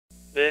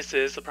This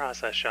is The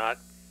Process Shot.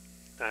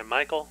 I'm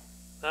Michael.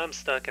 I'm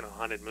stuck in a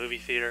haunted movie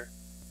theater,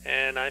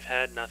 and I've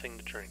had nothing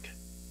to drink.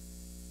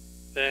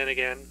 Then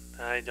again,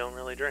 I don't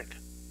really drink.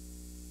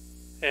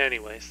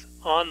 Anyways,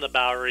 On the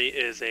Bowery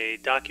is a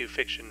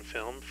docu-fiction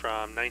film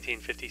from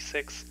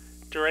 1956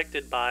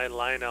 directed by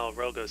Lionel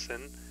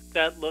Rogosin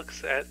that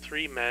looks at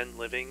three men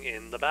living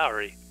in the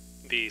Bowery,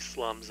 the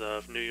slums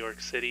of New York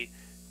City,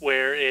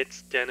 where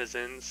its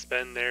denizens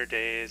spend their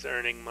days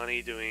earning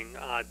money doing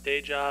odd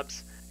day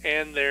jobs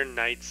and their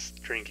nights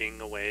drinking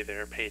away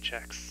their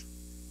paychecks.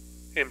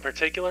 In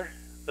particular,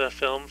 the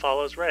film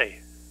follows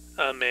Ray,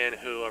 a man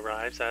who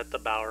arrives at the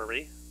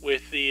Bowery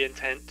with the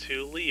intent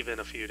to leave in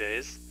a few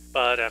days,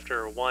 but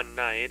after one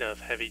night of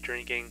heavy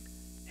drinking,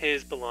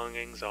 his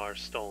belongings are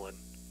stolen.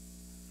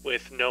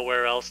 With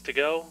nowhere else to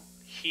go,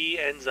 he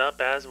ends up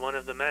as one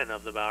of the men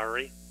of the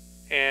Bowery,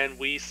 and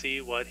we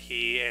see what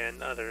he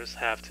and others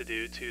have to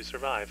do to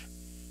survive.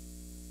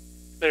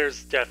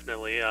 There's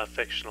definitely a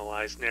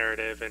fictionalized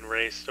narrative in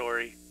Ray's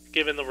story,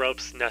 given the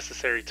ropes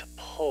necessary to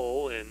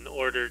pull in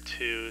order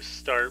to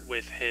start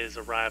with his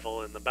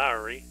arrival in the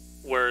Bowery,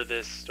 were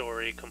this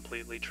story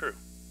completely true.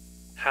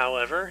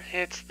 However,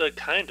 it's the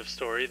kind of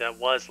story that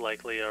was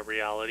likely a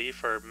reality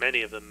for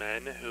many of the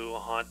men who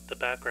haunt the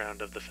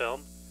background of the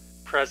film,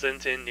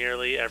 present in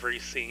nearly every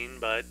scene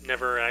but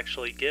never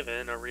actually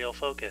given a real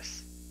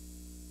focus.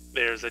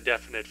 There's a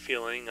definite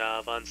feeling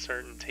of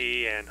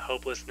uncertainty and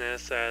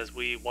hopelessness as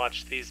we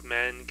watch these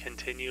men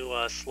continue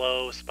a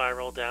slow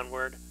spiral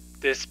downward,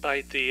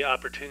 despite the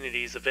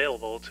opportunities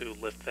available to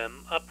lift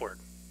them upward.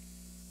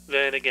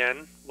 Then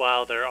again,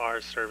 while there are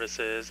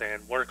services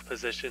and work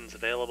positions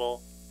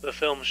available, the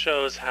film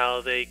shows how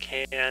they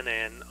can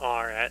and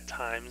are at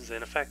times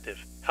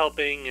ineffective,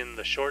 helping in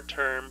the short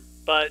term,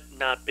 but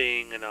not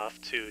being enough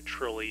to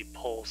truly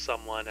pull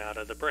someone out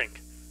of the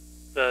brink.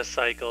 The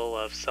cycle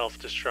of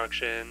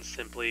self-destruction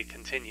simply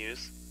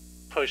continues,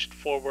 pushed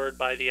forward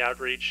by the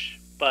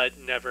outreach, but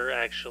never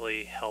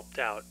actually helped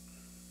out.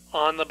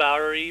 On the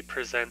Bowery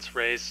presents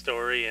Ray's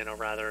story in a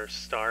rather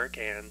stark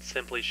and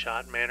simply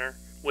shot manner,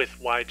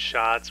 with wide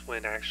shots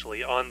when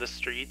actually on the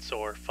streets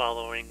or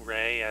following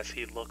Ray as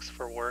he looks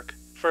for work,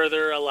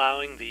 further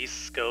allowing the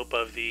scope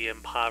of the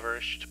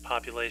impoverished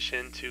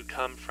population to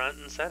come front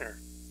and center.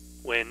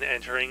 When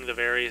entering the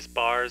various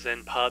bars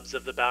and pubs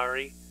of the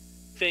Bowery,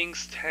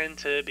 things tend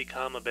to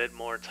become a bit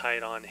more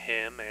tight on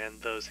him and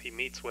those he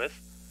meets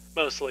with,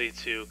 mostly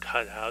to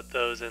cut out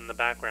those in the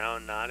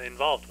background not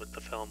involved with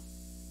the film.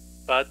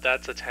 But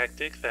that's a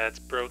tactic that's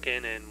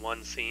broken in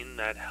one scene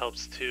that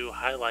helps to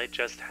highlight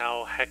just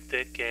how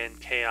hectic and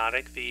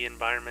chaotic the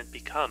environment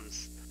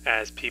becomes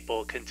as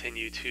people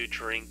continue to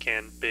drink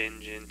and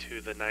binge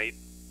into the night.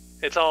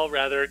 It's all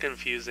rather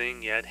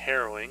confusing yet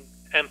harrowing,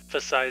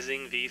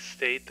 emphasizing the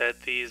state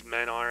that these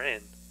men are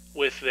in,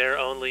 with their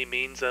only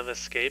means of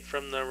escape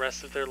from the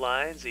rest of their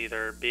lives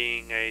either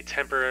being a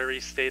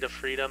temporary state of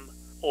freedom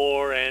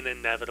or an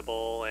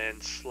inevitable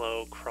and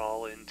slow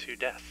crawl into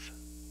death.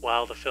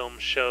 While the film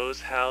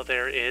shows how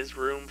there is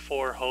room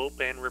for hope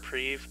and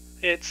reprieve,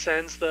 it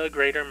sends the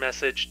greater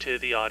message to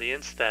the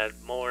audience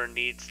that more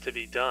needs to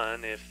be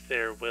done if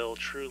there will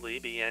truly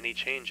be any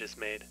changes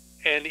made.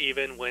 And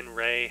even when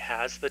Ray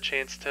has the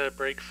chance to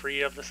break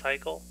free of the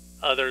cycle,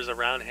 others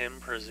around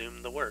him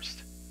presume the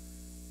worst,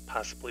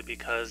 possibly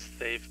because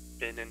they've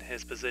been in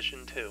his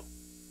position too.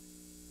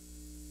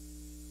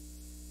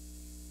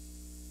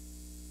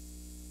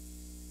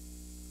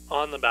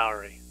 On the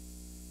Bowery.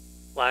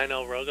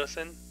 Lionel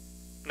Rogosin,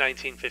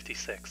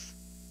 1956.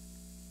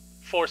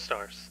 4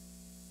 stars.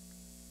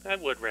 I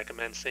would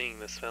recommend seeing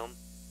this film.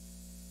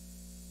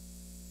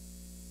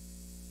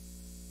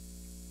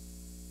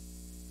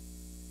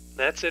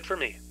 That's it for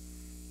me.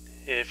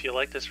 If you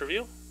liked this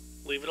review,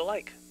 leave it a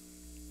like.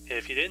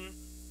 If you didn't,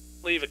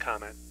 leave a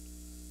comment.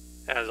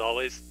 As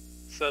always,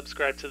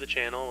 subscribe to the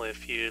channel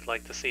if you'd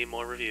like to see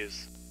more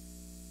reviews.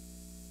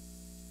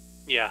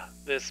 Yeah,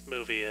 this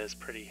movie is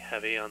pretty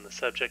heavy on the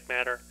subject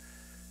matter,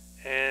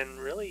 and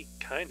really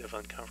kind of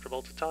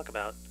uncomfortable to talk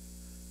about.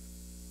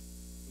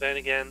 Then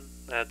again,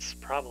 that's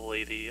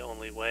probably the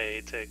only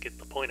way to get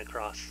the point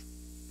across.